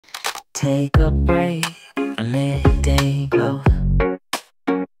Take a break, a midday glow.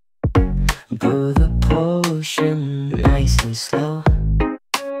 Brew the potion nice and slow.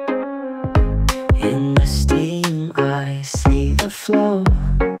 In the steam I see the flow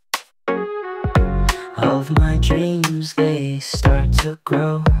of my dreams, they start to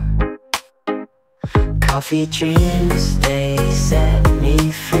grow. Coffee dreams, they set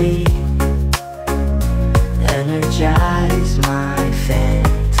me free. Energize my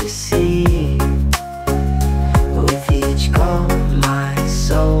fantasy. With each gulp my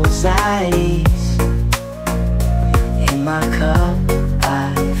soul's at ease. In my cup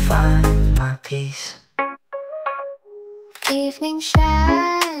I find my peace. Evening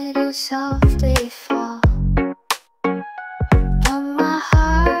shadows softly fall, but my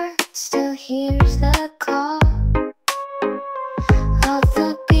heart still hears the call of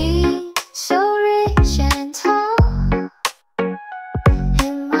the bee, so rich and tall.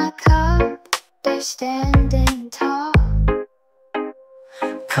 In my cup they're standing tall.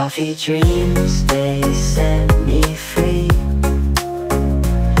 Coffee dreams, they set me free.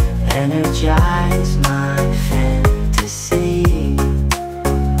 Energize my fantasy.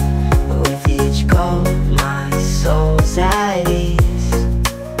 With each gulp my soul's at ease.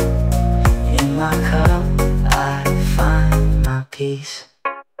 In my cup I find my peace.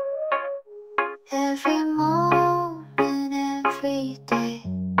 Every moment, every day,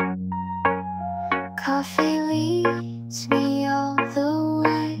 coffee leads me all the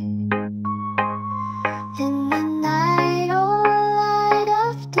way. In the night or light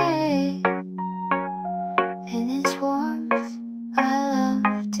of day, in its warmth I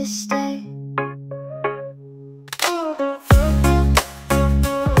love to stay.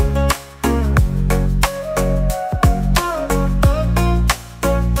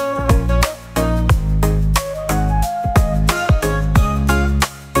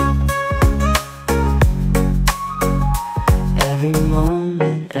 Every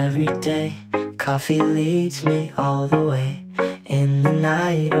moment, every day, coffee leads me all the way. In the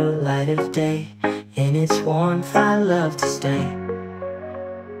night or light of day, in its warmth I love to stay.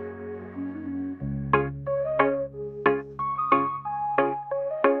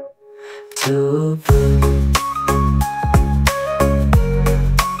 To brew.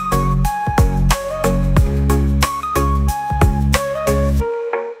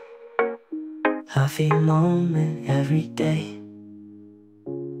 Coffee moment every day.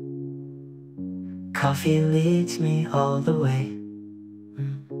 Coffee leads me all the way.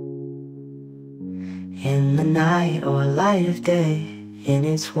 In the night or light of day, in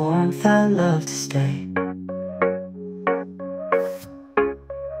its warmth I love to stay.